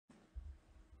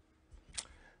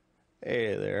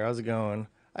Hey there, how's it going?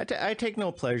 I take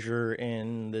no pleasure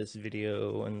in this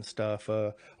video and stuff.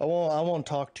 I won't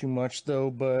talk too much though,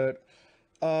 but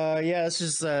yeah, this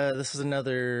is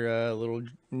another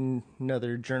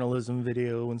another journalism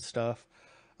video and stuff.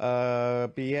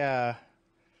 But yeah,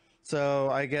 so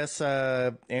I guess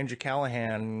Andrew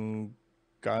Callaghan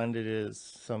got into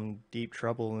some deep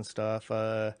trouble and stuff.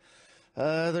 Uh,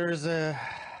 there's uh,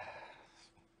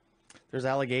 there's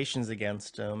allegations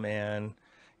against him, and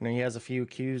he has a few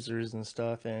accusers and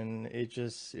stuff, and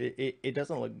it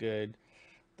doesn't look good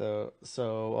though.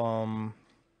 So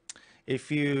if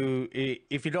you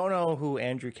don't know who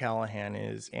Andrew Callahan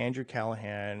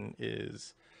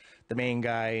is the main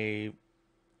guy.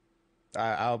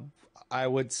 I I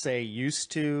would say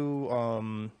used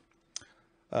to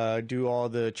do all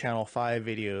the Channel 5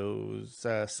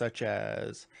 videos, such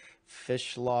as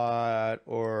Fish Lot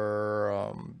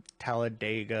or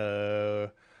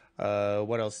Talladega.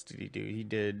 What else did he do? He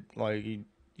did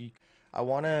I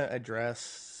want to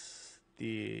address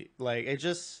the like it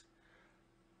just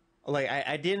like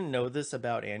I didn't know this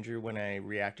about Andrew when I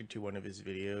reacted to one of his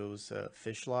videos,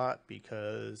 Fish Lot,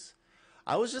 because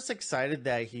I was just excited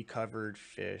that he covered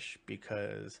fish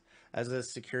because as a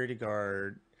security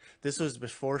guard, this was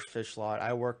before Fish Lot.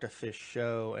 I worked a fish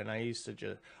show, and I used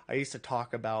to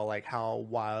talk about like how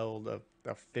wild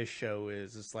a fish show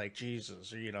is. It's like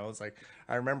Jesus, it's like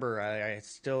I remember I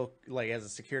still like as a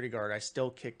security guard, I still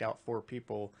kicked out four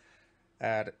people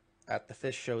at at the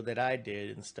fish show that I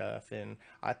did and stuff, and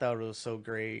I thought it was so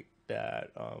great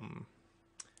that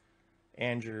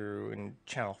Andrew and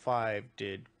Channel 5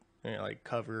 did, like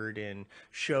covered and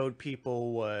showed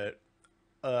people what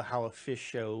how a fish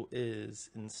show is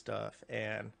and stuff.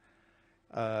 And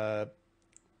uh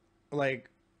like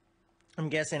I'm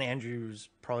guessing Andrew's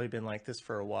probably been like this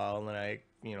for a while, and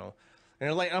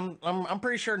and like I'm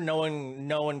pretty sure no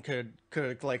one could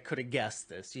have guessed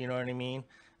this, you know what I mean,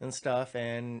 and stuff.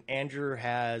 And Andrew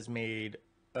has made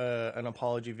an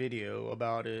apology video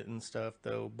about it and stuff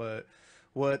though, but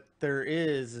what there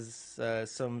is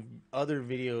some other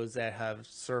videos that have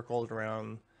circled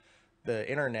around the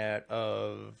internet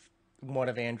of one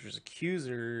of Andrew's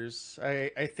accusers.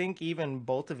 I think even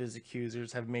both of his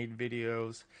accusers have made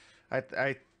videos. I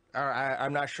I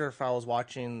I'm not sure if I was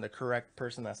watching the correct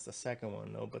person. That's the second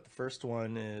one though, but the first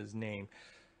one is named.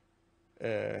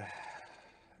 Uh,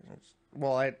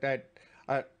 well, I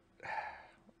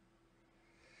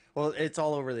well, it's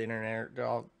all over the internet. They're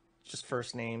all just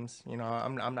first names.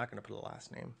 I'm not gonna put a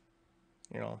last name.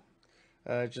 You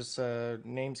know, just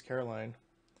name's Caroline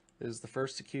is the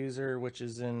first accuser, which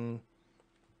is in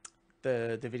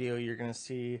the video you're gonna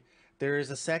see. There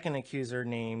is a second accuser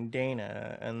named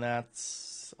Dana, and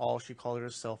that's all she called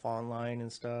herself online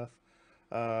and stuff.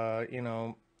 Uh, you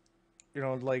know,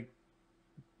 like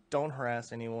don't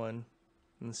harass anyone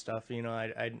and stuff.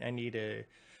 I need to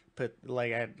put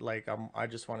I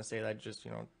just want to say that just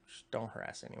don't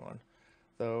harass anyone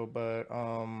though. But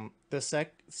the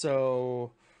sec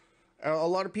so a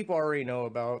lot of people already know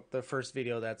about the first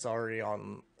video that's already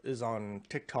on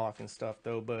TikTok and stuff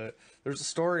though, but there's a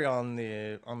story on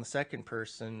the second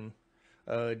person,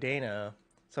 Dana.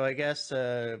 So I guess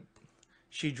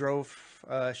she drove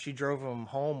him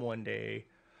home one day,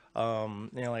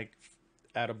 like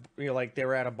at a like they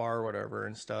were at a bar or whatever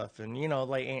and stuff, and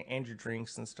like Andrew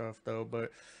drinks and stuff though,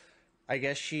 but I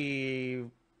guess she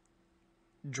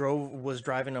drove was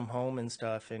driving him home and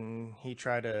stuff, and he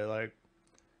tried to like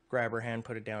grab her hand,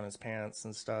 put it down his pants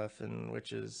and stuff, and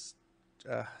which is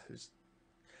uh,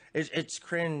 it's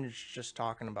cringe just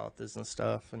talking about this and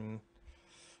stuff, and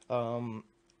um,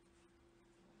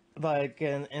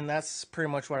 and that's pretty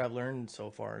much what I've learned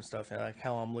so far and stuff, and like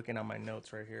how I'm looking at my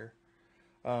notes right here.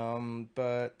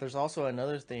 But there's also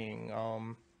another thing.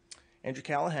 Andrew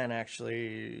Callahan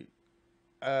actually,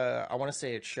 I want to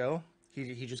say it's show.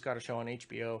 He just got a show on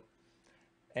HBO,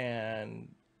 and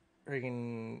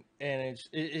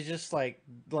it's just like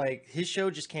his show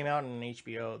just came out on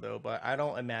HBO though, but I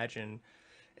don't imagine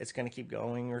it's gonna keep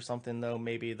going or something though.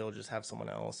 Maybe they'll just have someone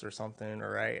else or something.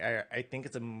 Or I think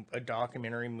it's a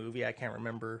documentary movie. I can't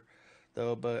remember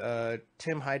though. But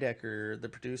Tim Heidecker, the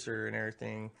producer and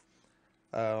everything,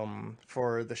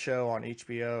 for the show on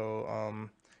HBO,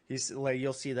 he's like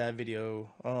you'll see that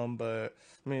video. But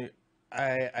I mean,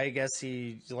 I guess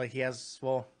he has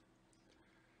you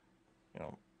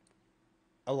know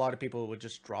a lot of people would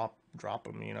just drop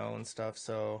him, and stuff.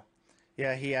 So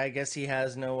yeah, I guess he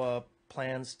has no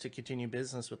plans to continue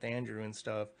business with Andrew and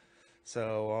stuff.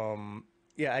 So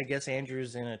yeah, I guess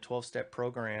Andrew's in a 12-step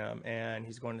program and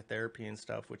he's going to therapy and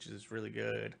stuff, which is really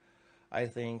good. I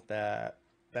think that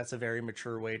that's a very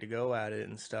mature way to go at it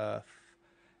and stuff.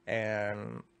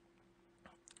 And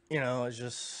it's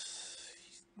just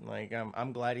like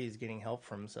I'm glad he's getting help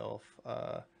for himself.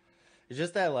 It's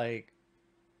just that like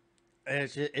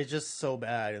it's just so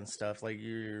bad and stuff. Like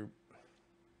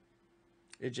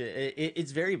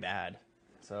it's very bad.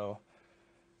 So,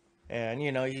 and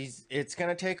it's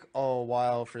gonna take a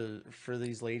while for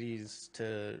these ladies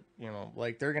to,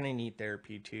 like, they're gonna need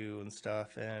therapy too and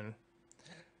stuff. And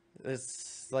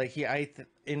it's like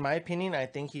in my opinion, I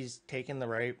think he's taking the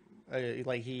right,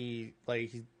 he's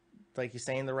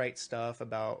saying the right stuff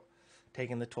about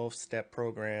taking the 12-step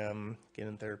program,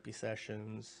 getting therapy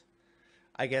sessions.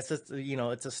 I guess it's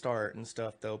a start and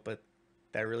stuff though, but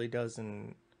that really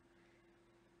doesn't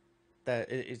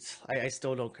it's I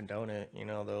still don't condone it,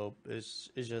 though. It's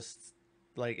just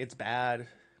like it's bad.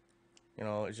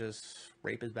 It's just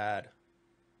rape is bad.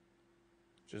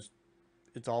 Just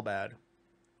it's all bad.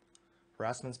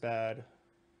 Harassment's bad.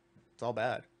 It's all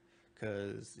bad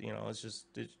because it's just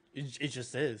it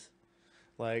just is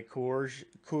like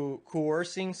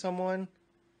coercing someone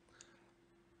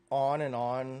on and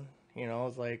on.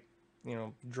 It's like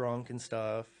drunk and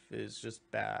stuff is just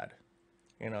bad.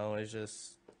 It's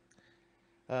just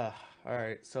all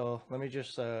right. So let me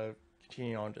just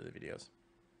continue on to the videos.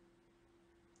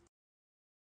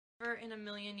 Never in a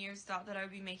million years thought that I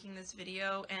would be making this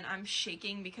video, and I'm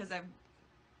shaking because I've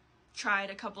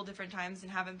tried a couple different times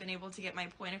and haven't been able to get my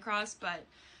point across, but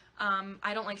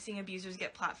I don't like seeing abusers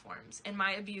get platforms. And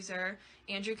my abuser,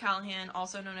 Andrew Callaghan,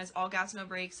 also known as All Gas No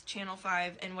Breaks, Channel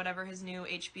 5, and whatever his new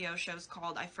HBO show's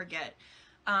called, I forget,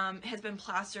 has been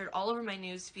plastered all over my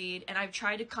news feed, and I've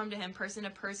tried to come to him person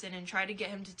to person and try to get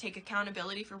him to take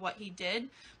accountability for what he did,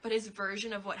 but his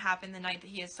version of what happened the night that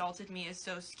he assaulted me is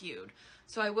so skewed.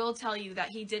 So I will tell you that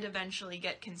he did eventually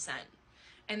get consent.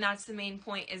 And that's the main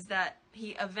point, is that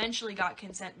he eventually got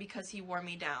consent because he wore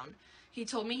me down. He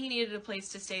told me he needed a place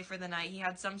to stay for the night. He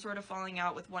had some sort of falling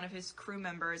out with one of his crew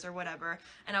members or whatever,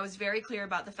 and I was very clear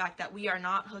about the fact that we are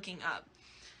not hooking up.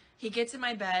 He gets in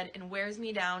my bed and wears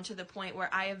me down to the point where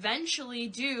I eventually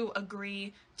do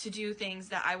agree to do things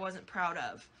that I wasn't proud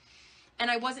of. And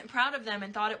I wasn't proud of them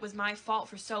and thought it was my fault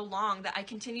for so long that I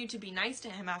continued to be nice to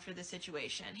him after the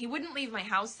situation. He wouldn't leave my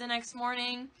house the next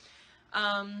morning.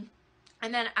 And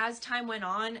then as time went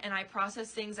on and I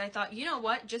processed things, I thought, you know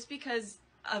what, just because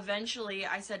eventually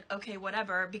I said, okay,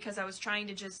 whatever, because I was trying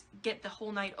to just get the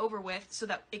whole night over with so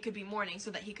that it could be morning so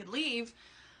that he could leave,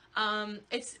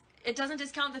 it doesn't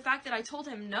discount the fact that I told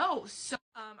him no.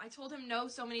 I told him no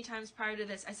so many times prior to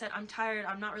this. I said, I'm tired,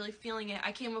 I'm not really feeling it.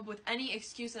 I came up with any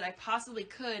excuse that I possibly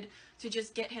could to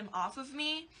just get him off of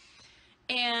me.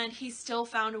 And he still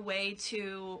found a way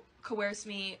to coerce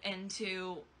me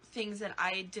into things that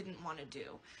I didn't want to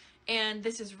do. And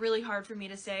this is really hard for me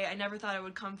to say. I never thought I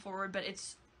would come forward, but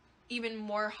it's even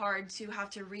more hard to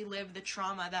have to relive the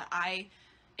trauma that I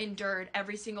endured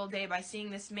every single day by seeing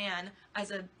this man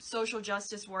as a social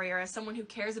justice warrior, as someone who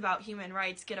cares about human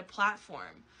rights, get a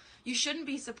platform. You shouldn't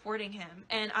be supporting him.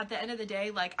 And at the end of the day,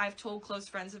 like, I've told close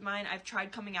friends of mine, I've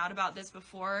tried coming out about this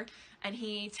before, and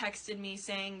he texted me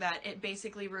saying that it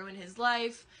basically ruined his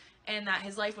life and that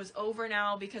his life was over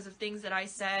now because of things that I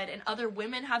said, and other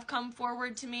women have come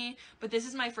forward to me, but this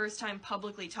is my first time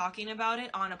publicly talking about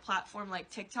it on a platform like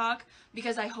TikTok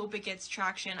because I hope it gets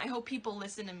traction. I hope people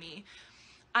listen to me.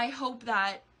 I hope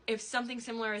that if something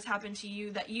similar has happened to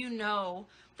you, that you know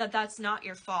that that's not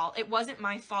your fault. It wasn't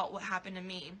my fault what happened to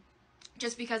me,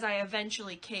 just because I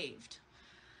eventually caved.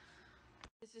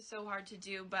 This is so hard to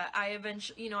do, but I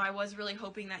eventually, I was really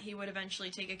hoping that he would eventually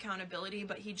take accountability,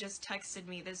 but he just texted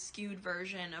me this skewed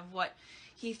version of what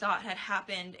he thought had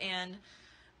happened, and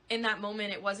in that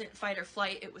moment, it wasn't fight or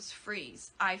flight, it was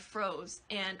freeze. I froze,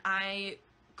 and I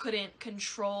couldn't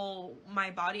control my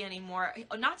body anymore.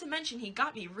 Not to mention, he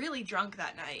got me really drunk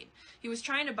that night. He was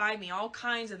trying to buy me all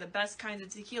kinds of the best kinds of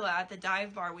tequila at the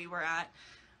dive bar we were at.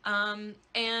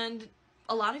 And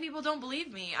a lot of people don't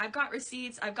believe me. I've got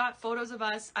receipts, I've got photos of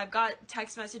us, I've got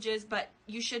text messages, but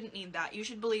you shouldn't need that. You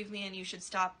should believe me, and you should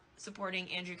stop supporting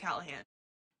Andrew Callaghan.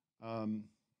 I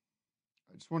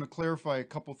just want to clarify a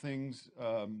couple things.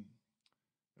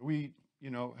 We,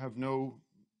 have no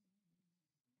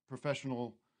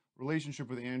professional relationship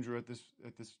with Andrew at this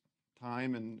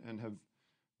time, and have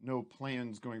no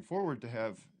plans going forward to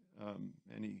have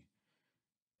any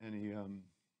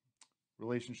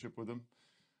relationship with him.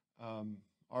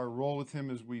 Our role with him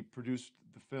is we produced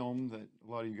the film that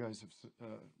a lot of you guys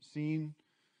have seen.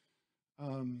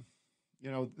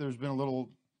 There's been a little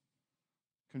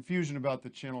confusion about the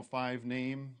Channel 5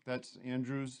 name. That's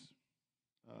Andrew's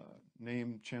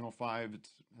name, Channel 5. It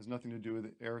has nothing to do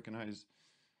with Eric and I's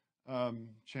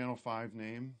Channel 5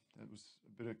 name. That was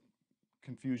a bit of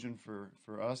confusion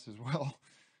for us as well.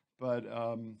 But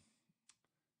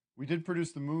we did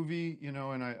produce the movie, you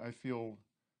know, and I feel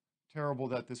terrible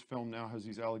that this film now has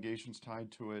these allegations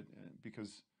tied to it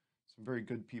because some very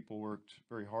good people worked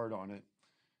very hard on it.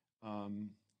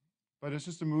 But it's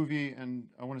just a movie, and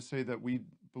I want to say that we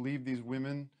believe these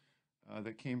women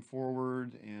that came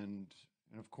forward and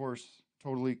of course,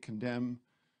 totally condemn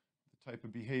the type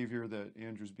of behavior that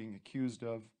Andrew's being accused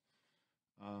of.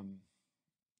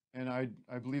 And I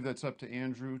believe that's up to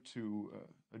Andrew to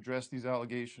address these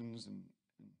allegations and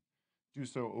do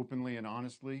so openly and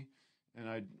honestly. And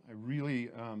I really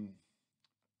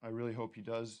hope he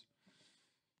does,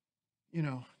 you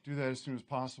know, do that as soon as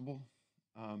possible.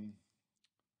 And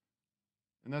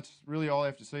that's really all I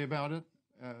have to say about it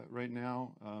right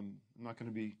now.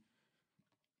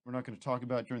 We're not going to talk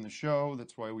about it during the show.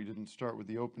 That's why we didn't start with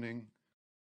the opening.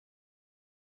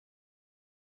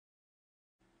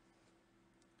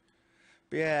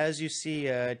 But yeah, as you see,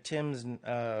 Tim's,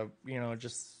 you know,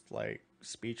 just like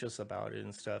speechless about it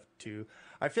and stuff too.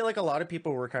 I feel like a lot of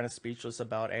people were kind of speechless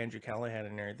about Andrew Callaghan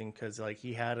and everything because like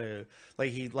he had a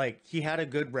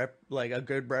good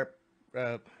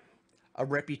a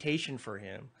reputation for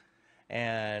him,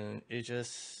 and it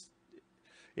just,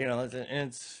 you know,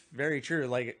 it's very true.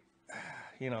 Like,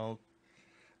 you know,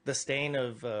 the stain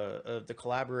of the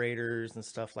collaborators and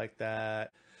stuff like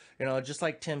that. You know, just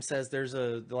like Tim says, there's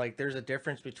a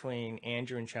difference between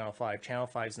Andrew and Channel 5. Channel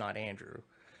 5's not Andrew,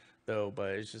 though,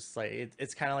 but it's just like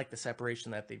it's kind of like the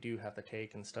separation that they do have to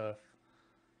take and stuff,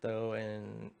 though,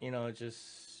 and you know,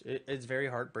 it's very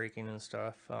heartbreaking and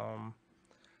stuff.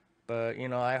 But you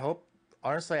know, I hope,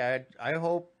 honestly, I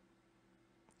hope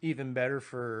even better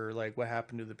for like what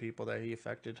happened to the people that he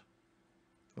affected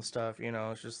and stuff. You know,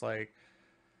 it's just,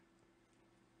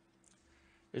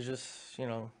 you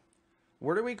know,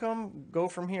 where do we go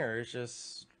from here? It's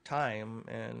just time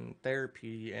and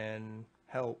therapy and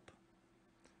help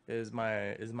is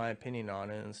my opinion on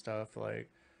it and stuff.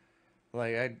 Like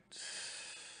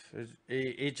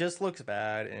it just looks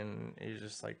bad, and it's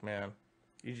just like, man,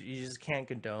 you just can't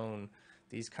condone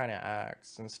these kind of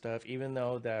acts and stuff, even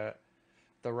though that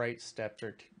the right steps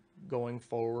are going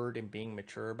forward and being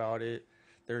mature about it.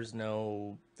 There's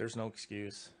no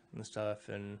excuse and stuff,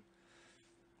 and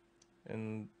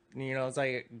you know, it's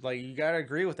like you gotta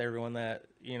agree with everyone that,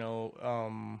 you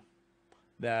know,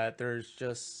 that there's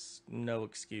just no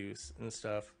excuse and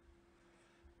stuff.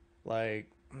 Like,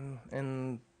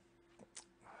 and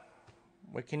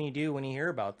what can you do when you hear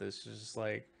about this? It's just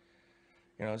like,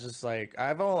 you know, it's just like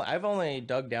I've only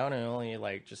dug down and only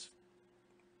like just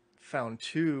found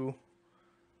two,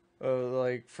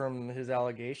 like from his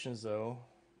allegations though,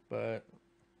 but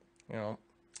you know,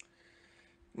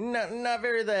 not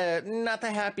the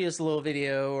happiest little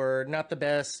video, or not the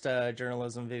best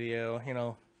journalism video, you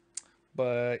know.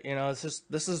 But you know,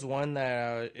 this is one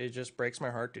that it just breaks my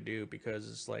heart to do, because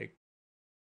it's like,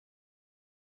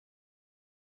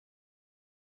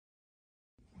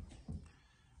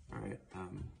 All right.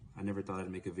 I never thought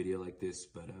I'd make a video like this,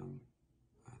 but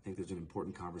I think there's an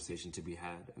important conversation to be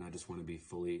had, and I just want to be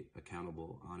fully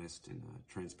accountable, honest, and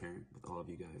transparent with all of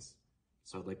you guys.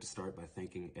 So I'd like to start by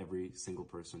thanking every single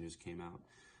person who's came out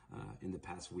in the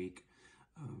past week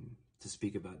to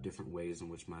speak about different ways in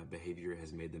which my behavior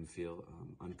has made them feel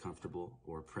uncomfortable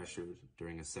or pressured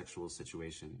during a sexual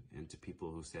situation, and to people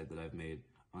who said that I've made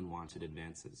unwanted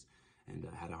advances and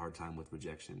had a hard time with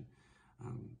rejection.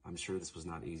 I'm sure this was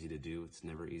not easy to do. It's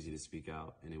never easy to speak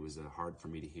out, and it was hard for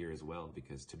me to hear as well,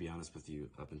 because to be honest with you,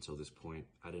 up until this point,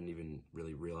 I didn't even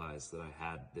really realize that I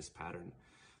had this pattern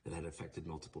that had affected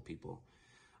multiple people.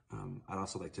 I'd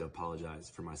also like to apologize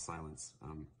for my silence.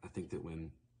 I think that when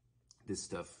this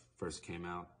stuff first came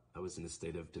out, I was in a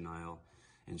state of denial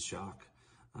and shock.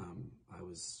 I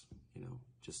was, you know,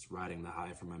 just riding the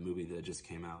high from my movie that just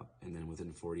came out, and then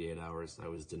within 48 hours, I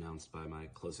was denounced by my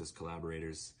closest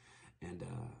collaborators, and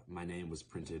my name was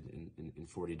printed in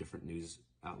 40 different news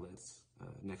outlets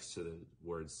next to the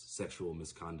words sexual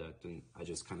misconduct, and I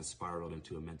just kind of spiraled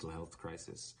into a mental health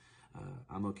crisis.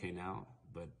 I'm okay now,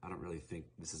 but I don't really think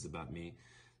this is about me.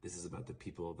 This is about the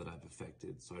people that I've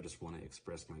affected, so I just want to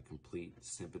express my complete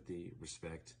sympathy,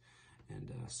 respect,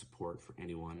 and support for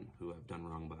anyone who I've done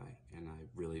wrong by, and I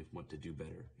really want to do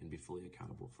better and be fully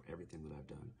accountable for everything that I've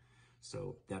done.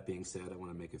 So that being said, I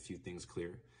want to make a few things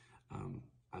clear.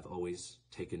 I've always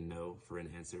taken no for an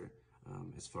answer.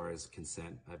 As far as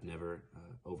consent, I've never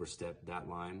overstepped that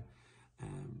line.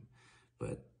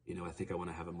 But, you know, I think I want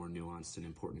to have a more nuanced and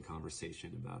important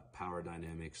conversation about power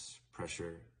dynamics,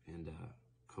 pressure, and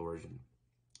coercion.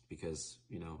 because,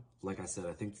 you know, like I said,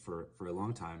 I think for a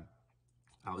long time,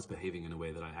 I was behaving in a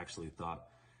way that I actually thought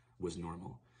was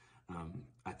normal.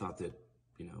 I thought that,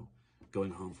 you know,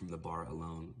 going home from the bar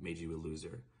alone made you a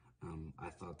loser. I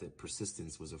thought that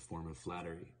persistence was a form of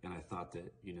flattery. And I thought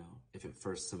that, you know, if at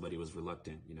first somebody was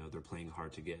reluctant, you know, they're playing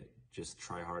hard to get, just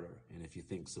try harder. And if you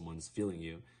think someone's feeling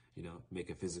you, you know, make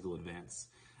a physical advance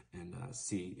and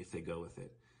see if they go with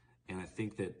it. And I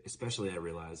think that, especially I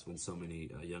realized when so many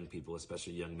young people,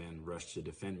 especially young men, rushed to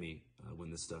defend me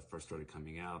when this stuff first started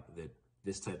coming out, that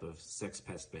this type of sex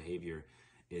pest behavior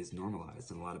is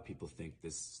normalized. And a lot of people think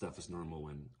this stuff is normal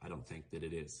when I don't think that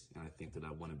it is. And I think that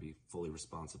I want to be fully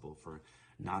responsible for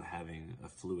not having a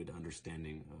fluid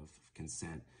understanding of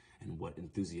consent and what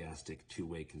enthusiastic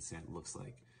two-way consent looks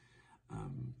like.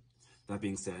 That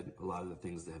being said, a lot of the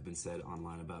things that have been said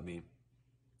online about me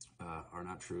are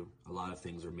not true. A lot of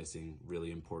things are missing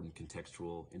really important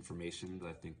contextual information that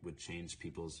I think would change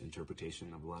people's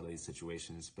interpretation of a lot of these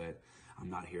situations, but I'm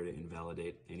not here to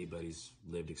invalidate anybody's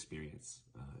lived experience.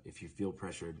 If you feel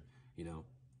pressured, you know,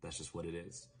 that's just what it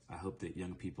is. I hope that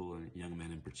young people and young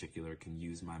men in particular can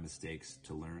use my mistakes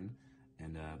to learn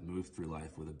and move through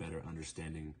life with a better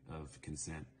understanding of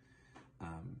consent.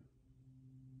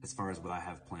 As far as what I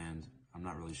have planned, I'm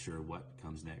not really sure what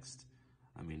comes next.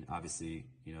 I mean, obviously,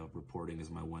 you know, reporting is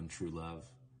my one true love,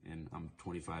 and I'm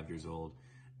 25 years old,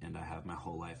 and I have my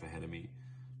whole life ahead of me.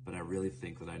 But I really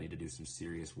think that I need to do some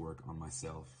serious work on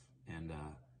myself and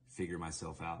figure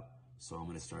myself out. So I'm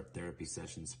going to start therapy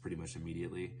sessions pretty much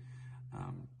immediately.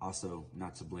 Also,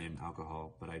 not to blame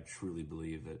alcohol, but I truly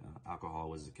believe that alcohol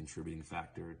was a contributing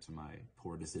factor to my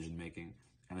poor decision making.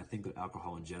 And I think that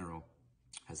alcohol in general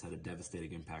has had a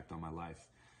devastating impact on my life.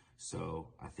 So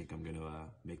I think I'm going to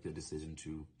make the decision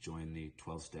to join the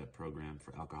 12-step program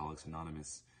for Alcoholics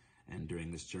Anonymous. And during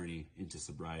this journey into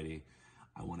sobriety,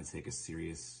 I want to take a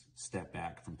serious step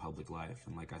back from public life.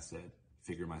 And like I said,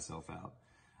 figure myself out.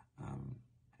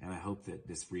 And I hope that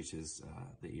this reaches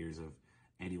the ears of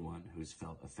anyone who's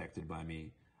felt affected by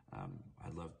me.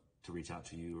 I'd love to reach out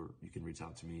to you, or you can reach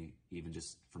out to me, even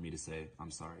just for me to say,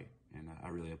 I'm sorry. And I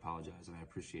really apologize, and I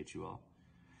appreciate you all.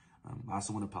 I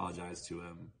also want to apologize to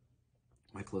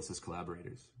my closest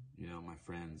collaborators, you know, my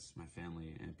friends, my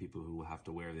family, and people who will have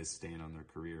to wear this stain on their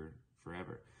career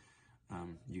forever.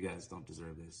 You guys don't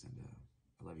deserve this, and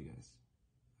I love you guys.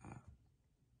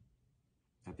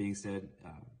 That being said,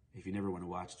 if you never want to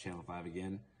watch Channel 5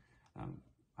 again,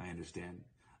 I understand.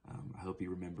 I hope you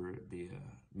remember the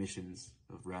missions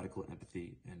of radical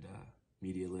empathy and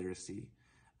media literacy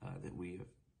that we have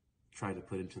tried to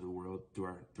put into the world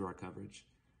through our coverage.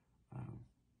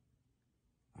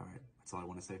 All right, that's all I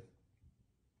want to say.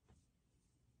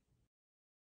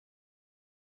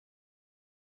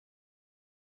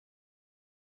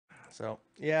 So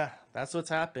yeah, that's what's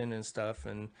happened and stuff,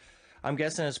 and I'm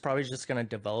guessing it's probably just gonna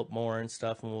develop more and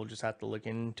stuff, and we'll just have to look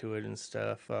into it and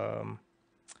stuff. But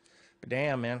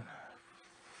damn, man.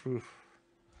 Whew.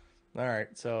 All right,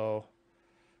 so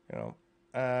you know,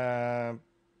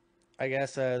 I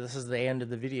guess this is the end of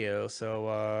the video.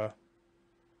 So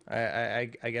I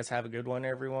guess have a good one,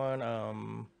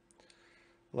 everyone.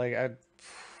 Like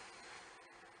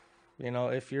you know,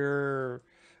 if you're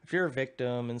a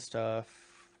victim and stuff,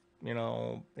 you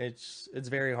know, it's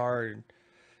very hard,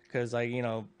 because like, you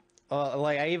know,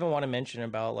 like I even want to mention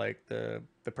about like the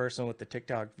person with the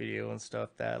TikTok video and stuff,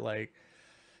 that like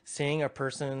seeing a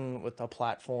person with a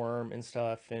platform and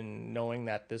stuff and knowing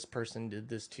that this person did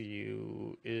this to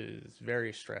you is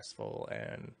very stressful.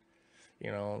 And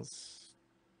you know,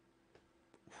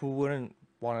 who wouldn't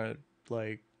want to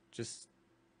like just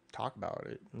talk about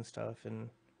it and stuff, and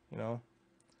you know,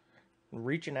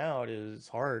 reaching out is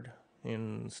hard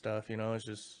and stuff, you know, it's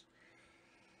just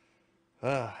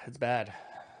it's bad.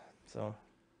 So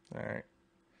all right,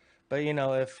 but you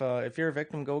know, if you're a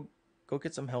victim, go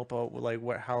get some help out with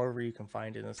like however you can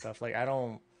find it and stuff. Like I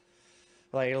don't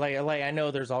like I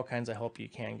know there's all kinds of help you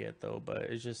can get though, but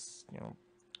it's just, you know,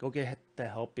 go get the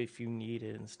help if you need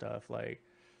it and stuff. Like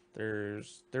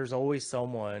there's always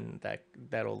someone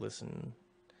that'll listen.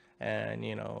 And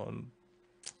you know,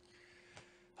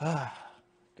 God,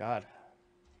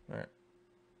 all right,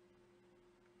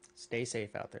 stay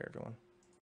safe out there, everyone.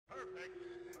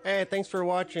 Hey, thanks for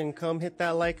watching. Come hit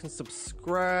that like and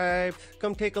subscribe.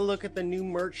 Come take a look at the new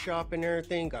merch shop and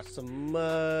everything. Got some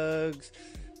mugs.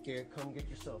 Come get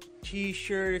yourself a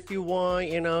t-shirt if you want.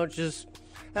 You know, just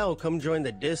hell, come join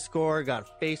the Discord. Got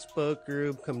a Facebook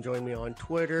group. Come join me on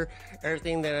Twitter.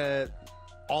 Everything that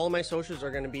all of my socials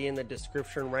are going to be in the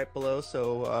description right below.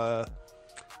 So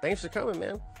thanks for coming,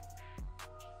 man.